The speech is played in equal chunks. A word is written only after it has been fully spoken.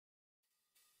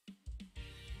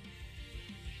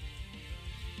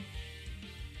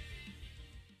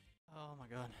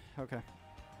my god. Okay.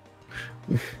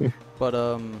 But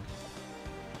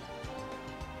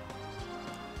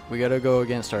we gotta go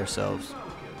against ourselves.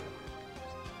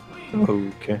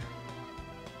 Okay.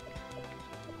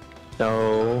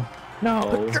 No.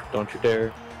 No. Don't you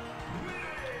dare.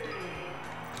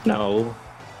 No.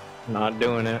 Not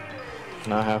doing it.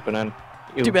 Not happening.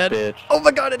 You Too bad. bitch. Oh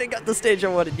my god, I didn't got the stage I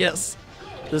wanted. Yes.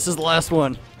 This is the last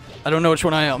one. I don't know which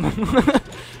one I am.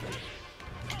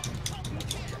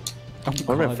 Oh,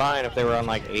 Would have been fine if they were on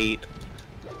like 8.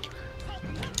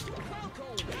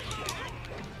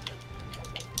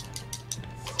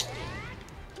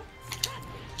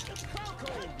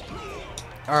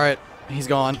 Alright, he's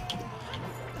gone.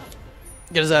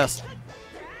 Get his ass.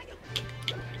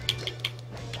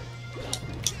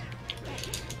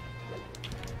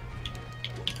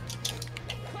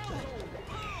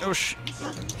 Oh sh.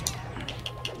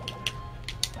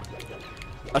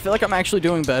 I feel like I'm actually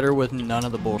doing better with none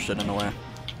of the bullshit in the way.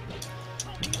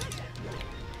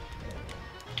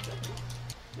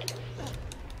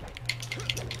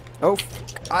 Oh,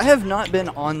 I have not been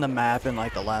on the map in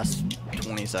like the last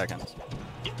 20 seconds.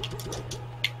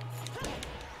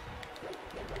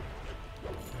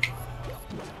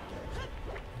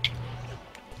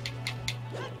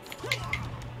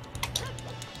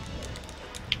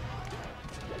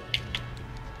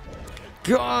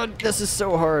 God, this is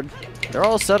so hard. They're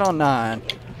all set on 9.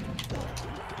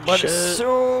 But Shit. it's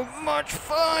so much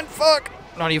fun. Fuck.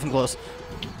 Not even close.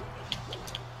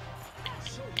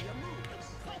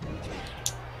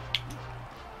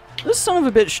 This son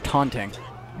of a bitch taunting.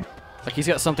 Like he's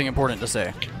got something important to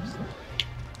say.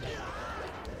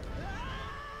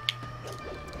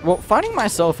 Well, fighting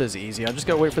myself is easy. I just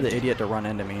gotta wait for the idiot to run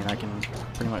into me and I can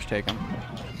pretty much take him.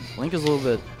 Link is a little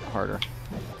bit harder.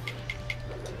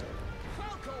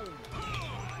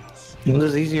 This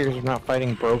is easier if you're not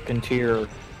fighting broken tier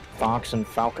Fox and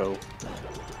Falco.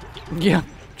 Yeah,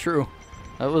 true.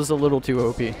 That was a little too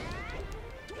OP.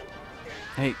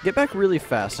 Hey, get back really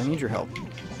fast. I need your help.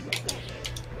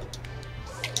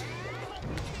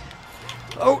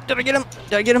 Oh, did I get him?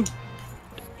 Did I get him?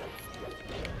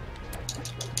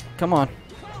 Come on.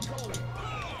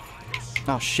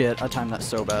 Oh shit, I timed that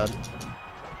so bad.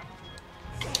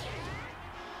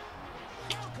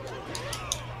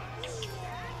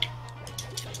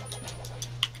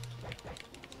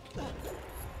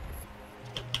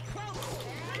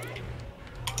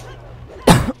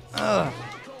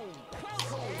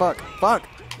 Fuck, fuck.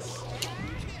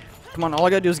 Come on, all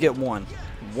I gotta do is get one.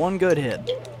 One good hit.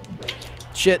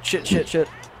 Shit, shit, shit, shit.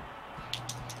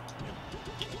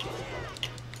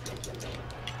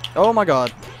 Oh my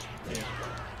god.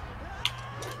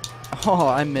 Oh,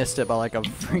 I missed it by like a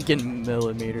freaking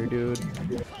millimeter, dude.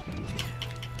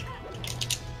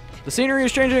 The scenery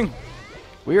is changing.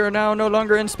 We are now no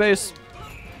longer in space.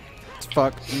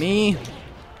 Fuck me.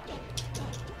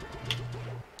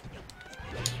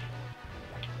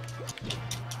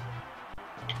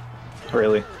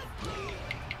 Really?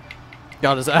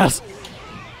 Got his ass.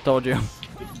 Told you.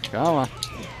 Come on.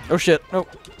 Oh shit. Nope.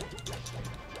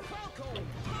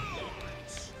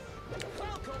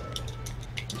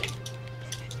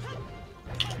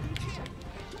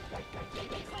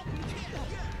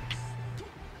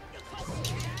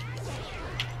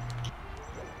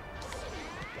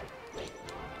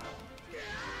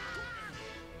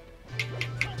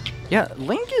 Yeah,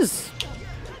 Link's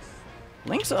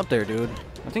up there, dude.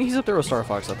 I think he's up there with Star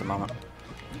Fox at the moment.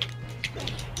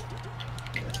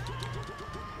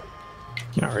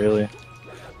 Not really.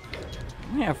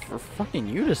 Yeah, for fucking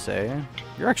you to say.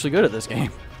 You're actually good at this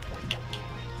game.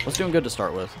 I was doing good to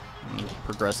start with. And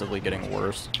progressively getting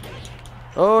worse.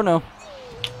 Oh no.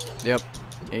 Yep.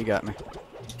 He got me.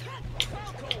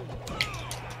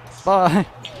 Bye.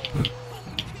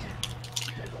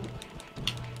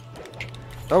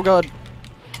 Oh god.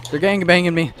 They're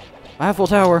gangbanging me. I have full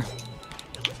tower.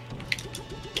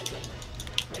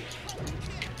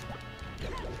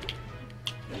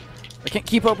 I can't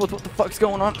keep up with what the fuck's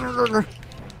going on.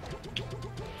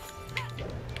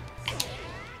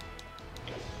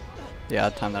 Yeah, I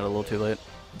timed that a little too late.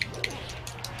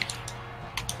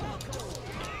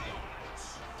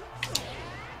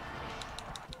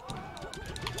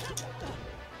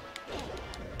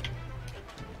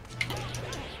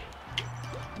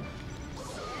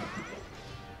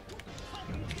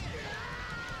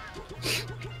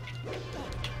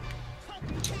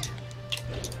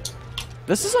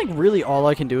 This is like really all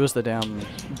I can do is the damn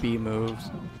B moves.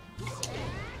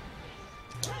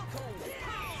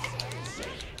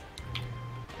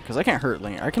 Because I can't hurt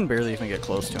Link. I can barely even get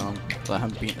close to him without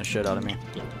him beating the shit out of me.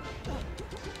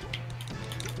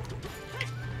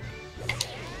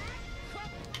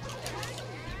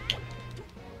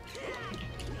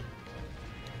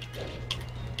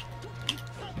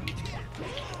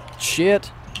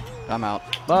 shit. I'm out.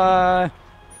 Bye.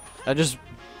 I just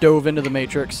dove into the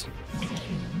Matrix.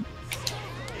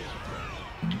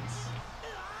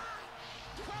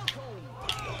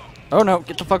 Oh no,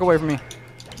 get the fuck away from me.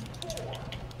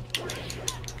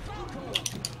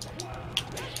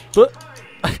 But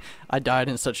I died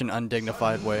in such an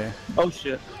undignified way. Oh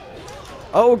shit.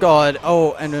 Oh god.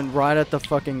 Oh, and then right at the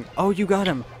fucking... Oh, you got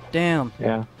him. Damn.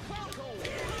 Yeah.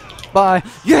 Bye.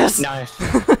 Yes! Nice.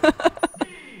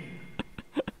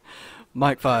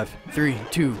 Mic 5, 3,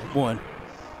 2, 1.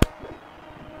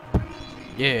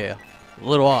 Yeah. A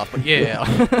little off, but yeah.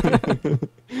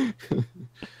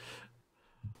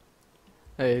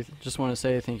 Hey, just want to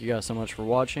say thank you guys so much for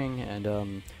watching, and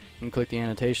you can click the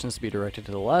annotations to be directed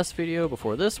to the last video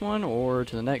before this one, or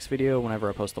to the next video whenever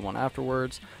I post the one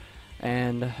afterwards.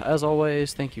 And as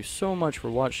always, thank you so much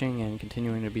for watching and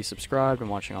continuing to be subscribed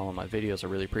and watching all of my videos. I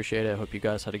really appreciate it. I hope you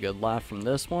guys had a good laugh from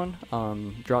this one.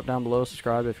 Drop down below,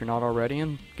 subscribe if you're not already,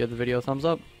 and give the video a thumbs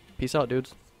up. Peace out,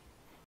 dudes.